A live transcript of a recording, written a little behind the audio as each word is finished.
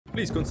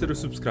please consider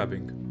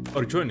subscribing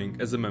or joining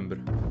as a member.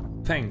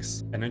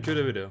 Thanks and enjoy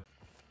the video.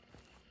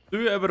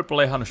 Do you ever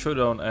play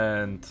Showdown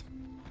and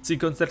see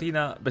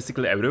concertina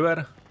basically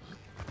everywhere?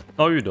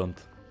 No, you don't.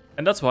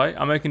 And that's why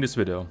I'm making this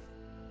video.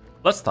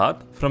 Let's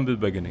start from the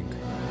beginning.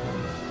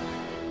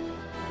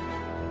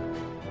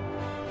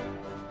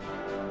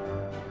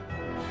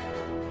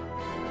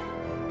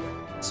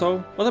 So,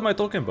 what am I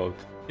talking about?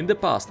 In the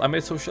past, I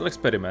made a social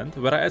experiment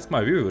where I asked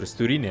my viewers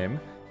to rename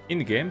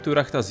in-game to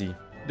Rachter.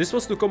 This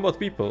was to combat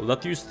people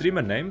that use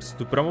streamer names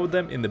to promote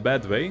them in a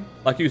bad way,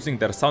 like using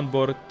their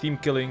soundboard, team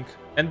killing,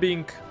 and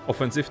being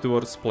offensive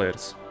towards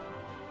players.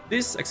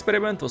 This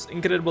experiment was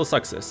incredible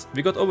success.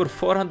 We got over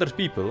 400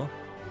 people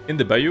in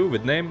the bayou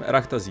with name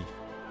Rachter.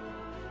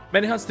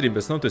 Many Hunt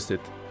streamers noticed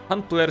it,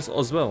 Hunt players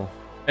as well,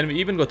 and we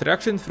even got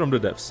reactions from the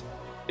devs.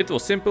 It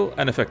was simple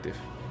and effective.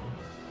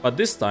 But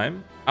this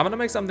time, I'm gonna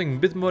make something a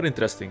bit more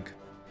interesting,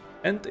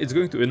 and it's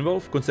going to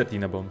involve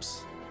concertina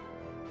bombs.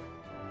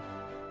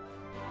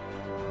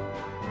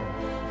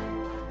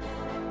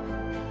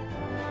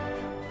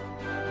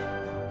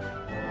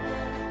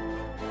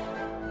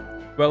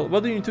 Well,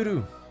 what do you need to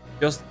do?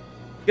 Just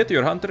get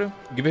your hunter,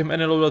 give him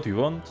any load that you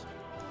want.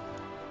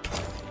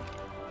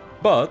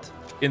 But,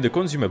 in the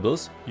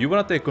consumables, you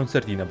wanna take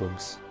concertina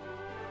bombs.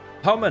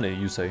 How many,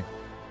 you say?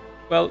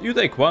 Well, you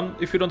take one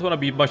if you don't wanna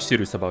be much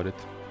serious about it.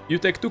 You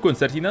take 2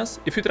 concertinas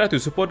if you try to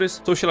support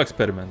this social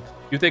experiment.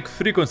 You take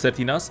 3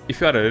 concertinas if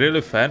you are a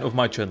really fan of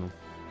my channel.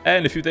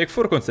 And if you take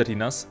 4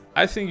 concertinas,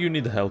 I think you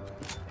need help.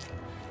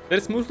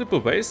 There's multiple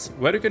ways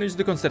where you can use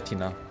the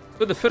concertina.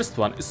 So the first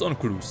one is on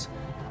clues.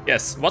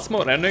 Yes, what's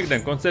more annoying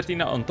than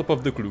concertina on top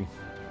of the clue?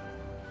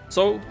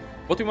 So,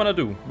 what you wanna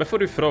do? Before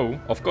you throw,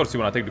 of course you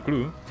wanna take the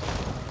clue.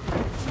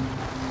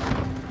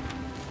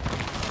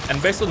 And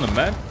based on the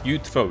map, you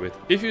throw it.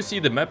 If you see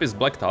the map is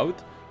blacked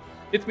out,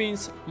 it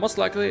means most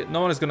likely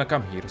no one is gonna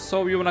come here,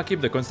 so you wanna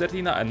keep the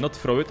concertina and not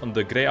throw it on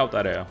the grey out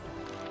area.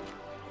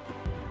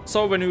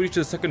 So when you reach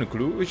the second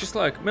clue, which is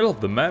like middle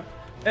of the map,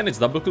 and it's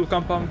double clue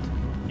compound,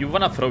 you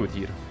wanna throw it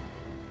here.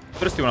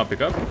 First you wanna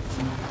pick up.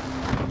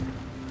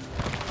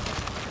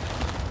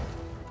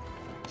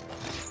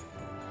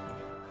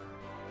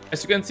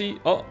 As you can see,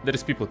 oh, there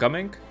is people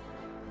coming.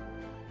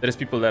 There is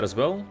people there as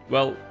well.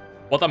 Well,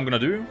 what I'm gonna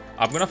do,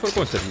 I'm gonna throw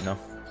concertina.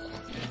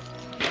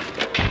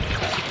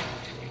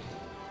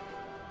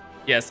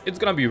 Yes, it's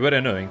gonna be very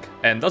annoying,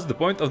 and that's the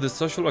point of this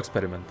social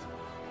experiment.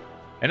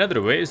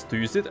 Another way is to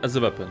use it as a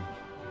weapon.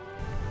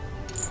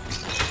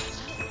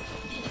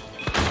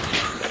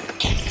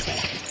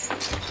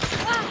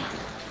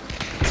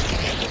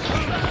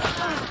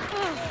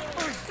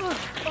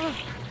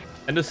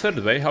 And the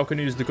third way how can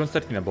you use the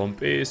concertina bomb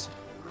is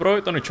throw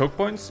it on the choke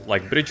points,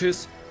 like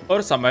bridges,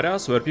 or some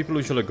areas where people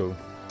usually go.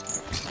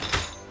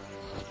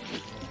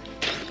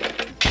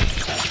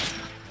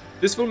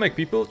 This will make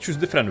people choose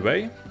different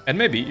way, and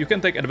maybe you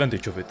can take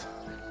advantage of it.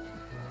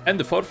 And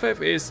the fourth way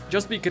is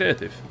just be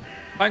creative.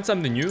 Find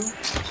something new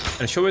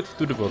and show it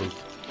to the world.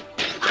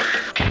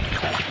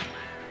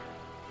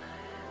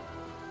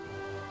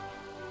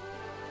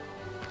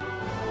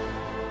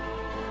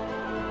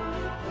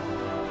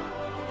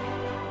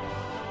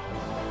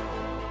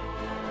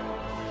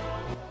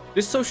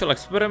 This social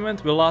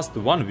experiment will last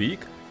 1 week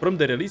from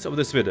the release of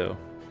this video.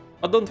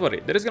 But don't worry,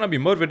 there is gonna be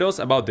more videos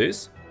about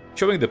this,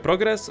 showing the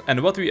progress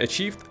and what we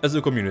achieved as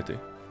a community.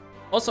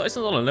 Also, it's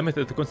not only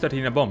limited to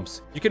concertina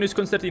bombs. You can use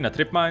concertina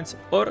trip mines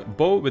or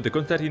bow with the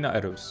concertina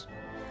arrows.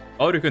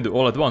 Or you can do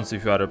all at once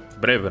if you are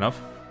brave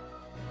enough.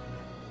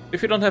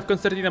 If you don't have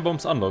concertina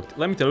bombs unlocked,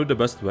 let me tell you the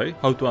best way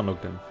how to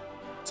unlock them.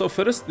 So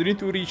first, you need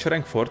to reach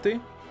rank 40,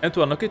 and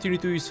to unlock it you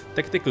need to use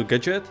tactical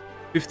gadget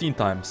 15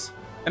 times.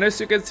 And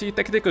as you can see,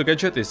 tactical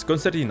gadget is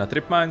concertina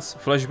trip mines,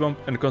 flash bomb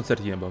and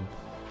concertina bomb.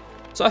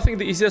 So I think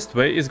the easiest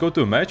way is go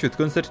to a match with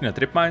concertina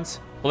trip mines,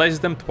 place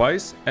them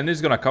twice, and it's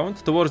gonna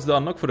count towards the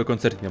unlock for the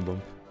concertina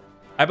bomb.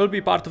 I will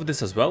be part of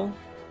this as well,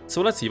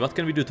 so let's see what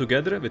can we do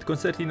together with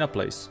concertina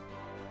plays.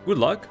 Good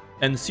luck,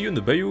 and see you in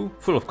the bayou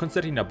full of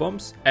concertina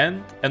bombs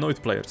and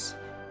annoyed players.